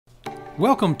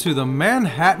Welcome to the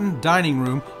Manhattan Dining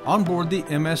Room on board the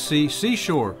MSC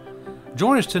Seashore.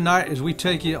 Join us tonight as we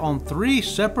take you on 3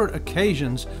 separate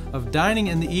occasions of dining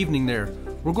in the evening there.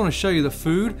 We're going to show you the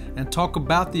food and talk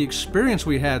about the experience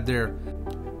we had there.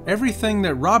 Everything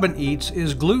that Robin eats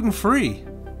is gluten-free.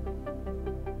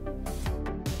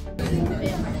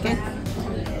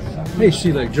 Hey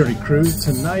Sea Lake Journey crew,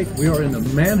 tonight we are in the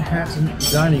Manhattan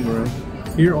Dining Room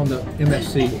here on the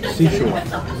MSC Seashore.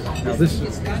 Now this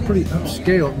is pretty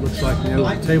upscale, it looks like, you know,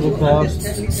 with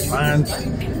tablecloths, lines,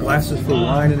 glasses for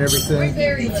wine and everything.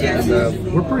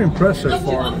 And we're pretty impressed so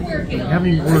far, and we haven't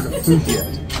even ordered the food yet.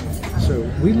 So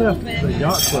we left the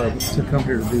yacht club to come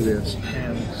here to do this,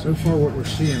 and so far what we're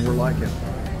seeing, we're liking.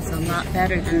 It's a lot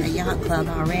better than the yacht club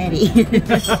already.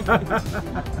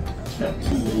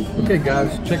 Okay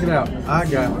guys, check it out. I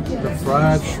got the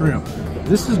fried shrimp.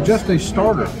 This is just a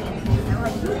starter.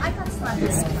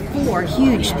 It's 4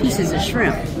 huge pieces of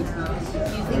shrimp.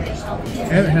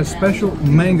 And it has special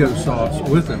mango sauce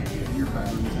with them.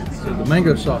 So the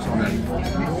mango sauce on that.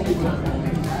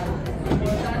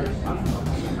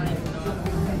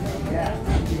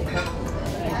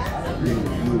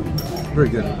 Very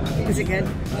good. Is it good?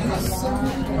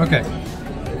 Okay.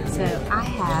 So I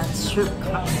have shrimp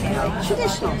cocktail,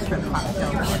 traditional shrimp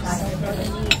cocktail.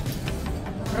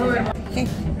 Okay.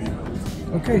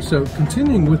 Okay, so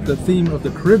continuing with the theme of the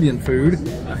Caribbean food,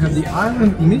 I have the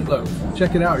island meatloaf.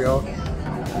 Check it out, y'all.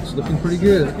 It's looking pretty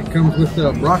good. It comes with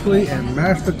broccoli and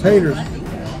mashed potatoes.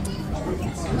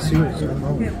 Let's see what's going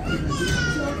on.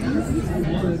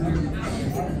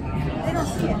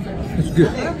 It's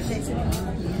good.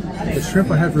 The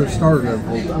shrimp I had for the starter, I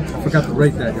forgot to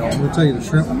rate that, y'all. I'm going to tell you the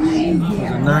shrimp was a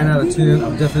 9 out of 10.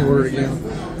 I'll definitely order it again.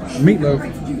 Meatloaf,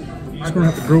 it's going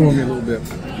to have to grow on me a little bit.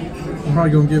 I'm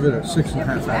probably going to give it a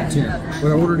 6.5 out of 10.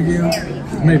 Would I order it again?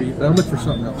 Maybe, but I'll look for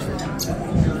something else.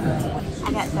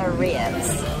 I got the ribs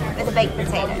with a baked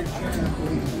potato.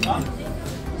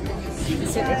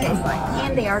 That's what they taste like.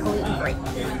 And they are gluten-free.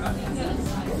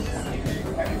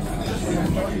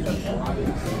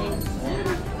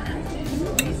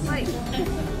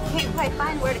 Can't quite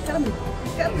find where to come at.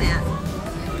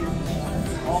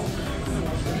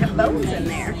 Got bones in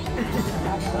there.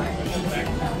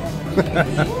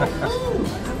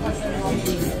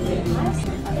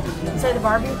 So the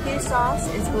barbecue sauce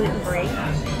is gluten-free.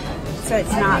 So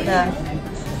it's not the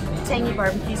tangy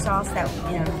barbecue sauce that,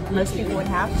 you know, most people would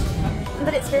have,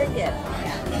 but it's very good.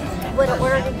 Would I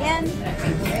order it again?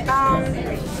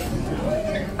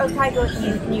 I would probably go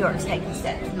with New York steak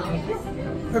instead.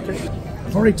 Okay.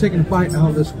 I've already taken a bite out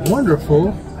of this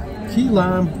wonderful key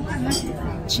lime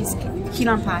Cheesecake. Key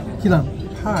lime pie. Key lime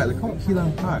pie. They call it key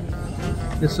lime pie.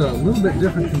 It's a little bit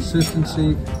different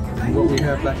consistency than what we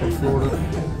have back in Florida,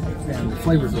 and the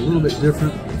flavor is a little bit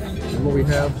different than what we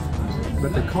have.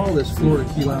 But they call this Florida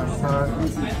key lime pie.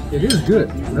 It is good.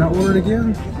 Would I order it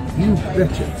again? You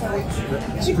betcha. But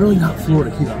it's really not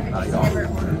Florida key lime pie, y'all.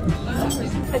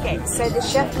 Okay, so the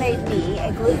chef made me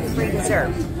a gluten-free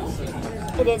dessert.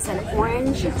 It is an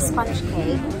orange sponge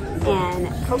cake and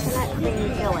coconut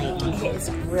cream filling. It is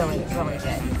really, really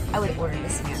good. I would order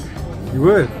this again. You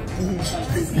would?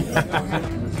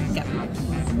 Yep.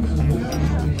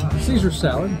 Caesar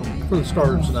salad for the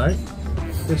starter tonight.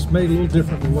 It's made a little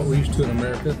different than what we used to in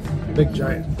America. Big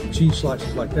giant cheese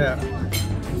slices like that.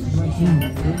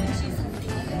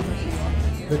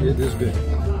 But it is good.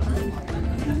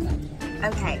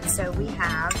 Okay, so we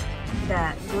have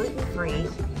the gluten-free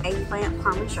eggplant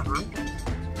parmesan,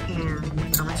 and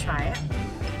I'm gonna try it.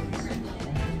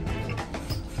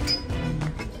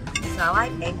 So I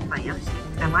like eggplant,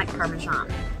 I like parmesan.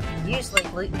 Usually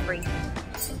gluten-free,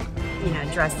 you know,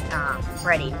 dressed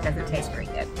breading doesn't taste very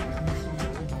good.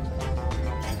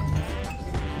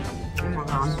 Oh my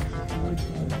god,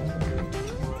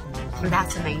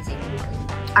 that's amazing.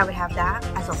 I would have that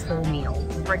as a full meal.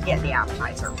 Forget the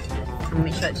appetizer. Let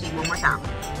me show it to you one more time.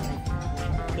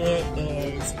 It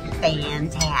is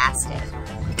fantastic.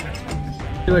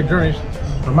 Sea Lake Journeys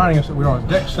reminding us that we're on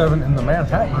Deck 7 in the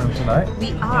Manhattan Room tonight.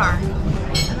 We are.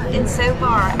 And so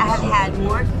far, I have had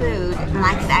more food than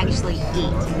I could actually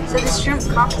eat. So the shrimp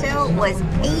cocktail was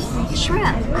 8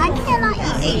 shrimp. I cannot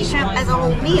eat 8 shrimp as a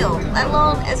whole meal, let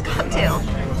alone as a cocktail.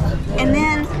 And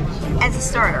then as a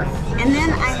starter. And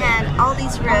then I had all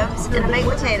these ribs and a baked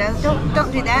potato.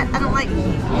 Don't do that. I don't like,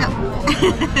 no.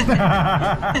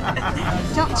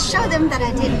 Don't show them that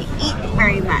I didn't eat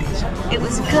very much. It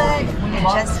was good.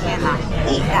 I just cannot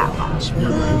eat that much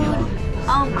food.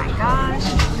 Oh my gosh.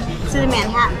 So the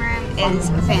Manhattan Room is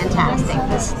fantastic.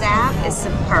 The staff is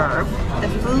superb. The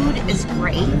food is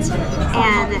great.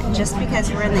 And just because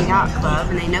we're in the yacht club,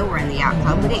 and they know we're in the yacht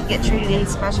club, we didn't get treated any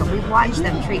special. We've watched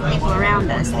them treat people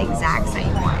around us the exact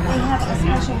same way. They have a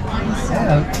special wine.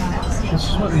 And this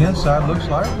is what the inside looks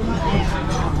like.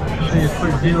 Show you a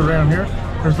quick view around here.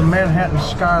 There's the Manhattan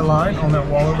skyline on that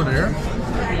wall over there.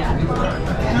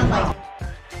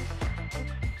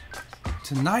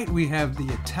 Tonight we have the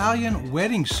Italian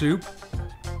wedding soup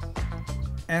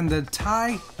and the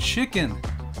Thai chicken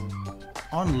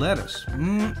on lettuce.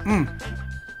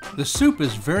 The soup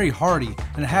is very hearty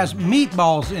and it has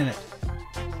meatballs in it.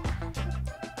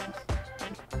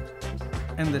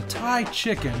 And the Thai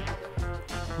chicken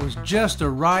was just the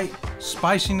right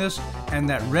spiciness, and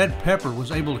that red pepper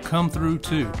was able to come through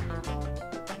too.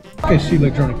 Okay, Sea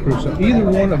Lake Journey Crew, so either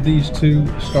one of these two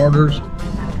starters,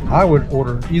 I would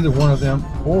order either one of them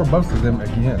or both of them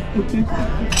again.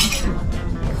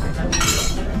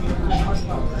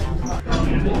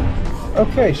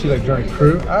 Okay, Sea Lake Journey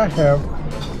Crew, I have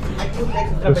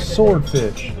the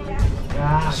swordfish.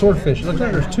 Swordfish, look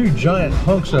like there's two giant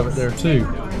hunks of it there too.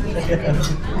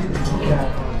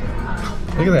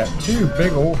 Look at that, two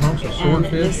big old hunks of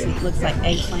swordfish. This looks like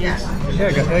eggplant. Yeah,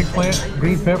 I got eggplant,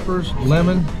 green peppers,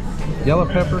 lemon, yellow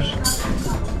peppers.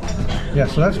 Yeah,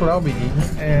 so that's what I'll be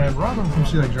eating. And Robin from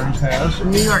Sea Lake Journeys has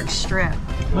New York strip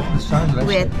look at the size of that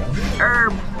with steak.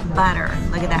 herb butter.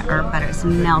 Look at that herb butter. It's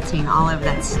melting all over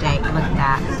that steak. Look at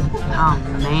that. Oh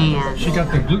man. She got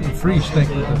the gluten-free steak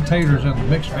with the taters and the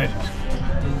mixed veggies.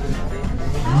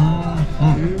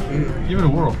 Give it a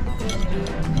whirl.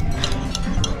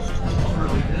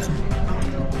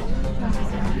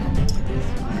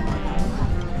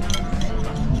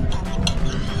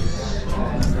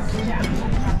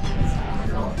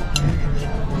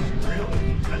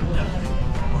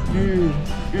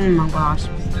 Oh my gosh.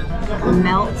 It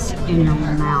melts in your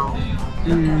mouth.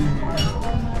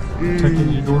 Taking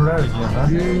you to order that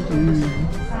again,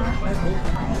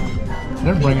 huh?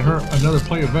 They're bringing her another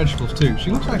plate of vegetables too. She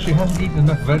looks like she hasn't eaten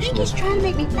enough You're vegetables. just trying to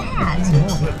make me fat.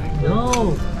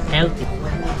 No, healthy.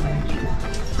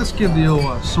 Let's give the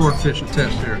old swordfish a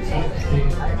test here.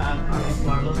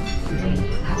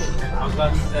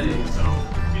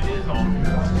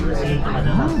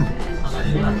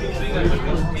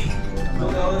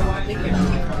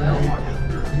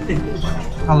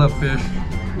 I love fish.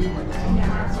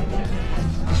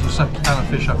 This is some kind of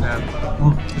fish I've had.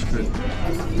 It's good.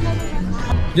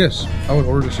 Yes, I would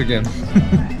order this again.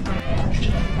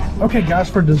 Okay guys,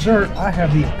 for dessert, I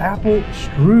have the apple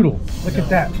strudel. Look at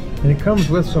that. And it comes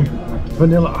with some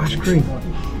vanilla ice cream.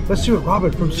 Let's see what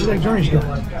Robin from Sea Lake Journeys got.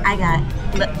 I got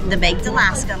the baked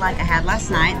Alaska like I had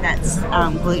last night. That's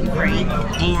gluten-free,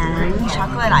 and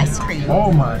chocolate ice cream.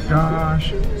 Oh my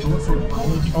gosh.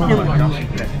 Oh my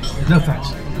gosh. No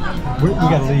thanks. We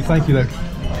gotta leave. Thank you though.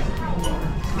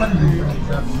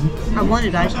 I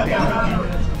wanted ice cream. I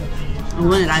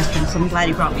wanted ice cream, so I'm glad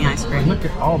he brought me ice cream. Look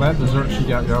at all that dessert she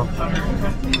got, y'all.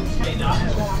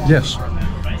 Yes.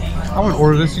 I would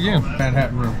order this again.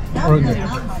 Manhattan Room.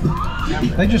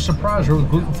 They just surprised her with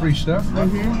gluten-free stuff,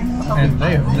 and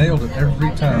they have nailed it every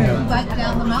time.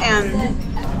 And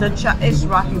it's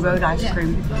Rocky Road ice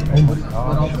cream. Oh my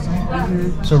gosh.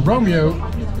 So Romeo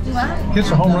hits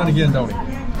a home run again, don't he?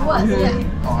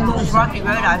 It's Rocky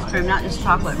Road ice cream, not just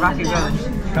chocolate. Rocky Road.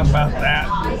 How about that?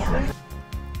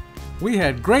 We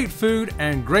had great food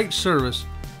and great service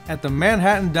at the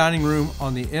Manhattan Dining Room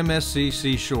on the MSC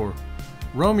Seashore.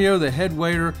 Romeo, the head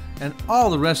waiter, and all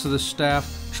the rest of the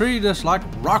staff treated us like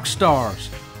rock stars.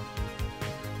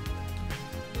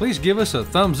 Please give us a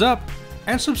thumbs up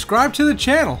and subscribe to the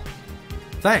channel.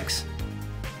 Thanks.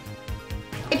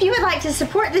 If you would like to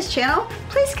support this channel,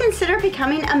 please consider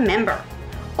becoming a member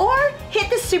or hit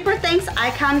the super thanks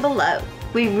icon below.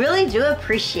 We really do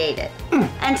appreciate it.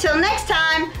 Until next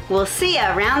time, we'll see you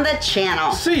around the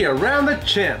channel. See you around the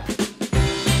channel.